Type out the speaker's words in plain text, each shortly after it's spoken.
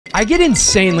I get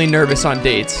insanely nervous on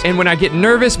dates, and when I get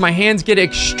nervous, my hands get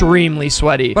extremely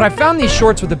sweaty. But I found these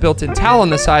shorts with a built-in towel on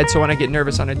the side, so when I get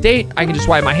nervous on a date, I can just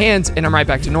wipe my hands and I'm right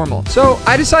back to normal. So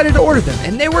I decided to order them,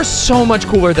 and they were so much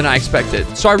cooler than I expected.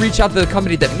 So I reached out to the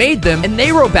company that made them, and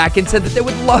they wrote back and said that they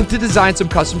would love to design some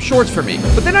custom shorts for me.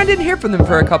 But then I didn't hear from them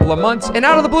for a couple of months, and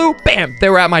out of the blue, bam, they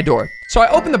were at my door. So I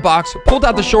opened the box, pulled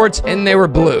out the shorts, and they were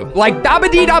blue. Like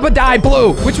dabba-dee-dabba-die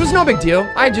blue, which was no big deal.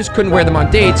 I just couldn't wear them on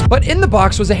dates. But in the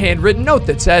box was a handwritten note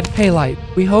that said, "Hey Light,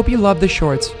 we hope you love the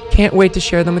shorts. Can't wait to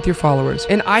share them with your followers."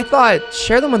 And I thought,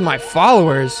 share them with my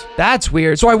followers? That's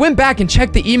weird. So I went back and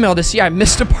checked the email to see I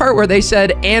missed a part where they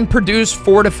said, "and produce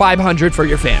 400 to 500 for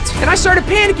your fans." And I started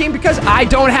panicking because I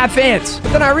don't have fans.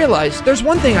 But then I realized there's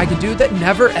one thing I can do that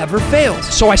never ever fails.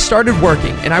 So I started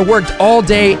working, and I worked all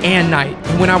day and night.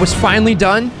 And when I was finally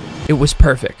done, it was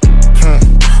perfect.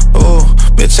 Ooh,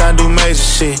 bitch, I do major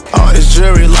shit. All this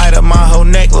jewelry light up my whole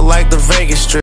neck, look like the Vegas Strip.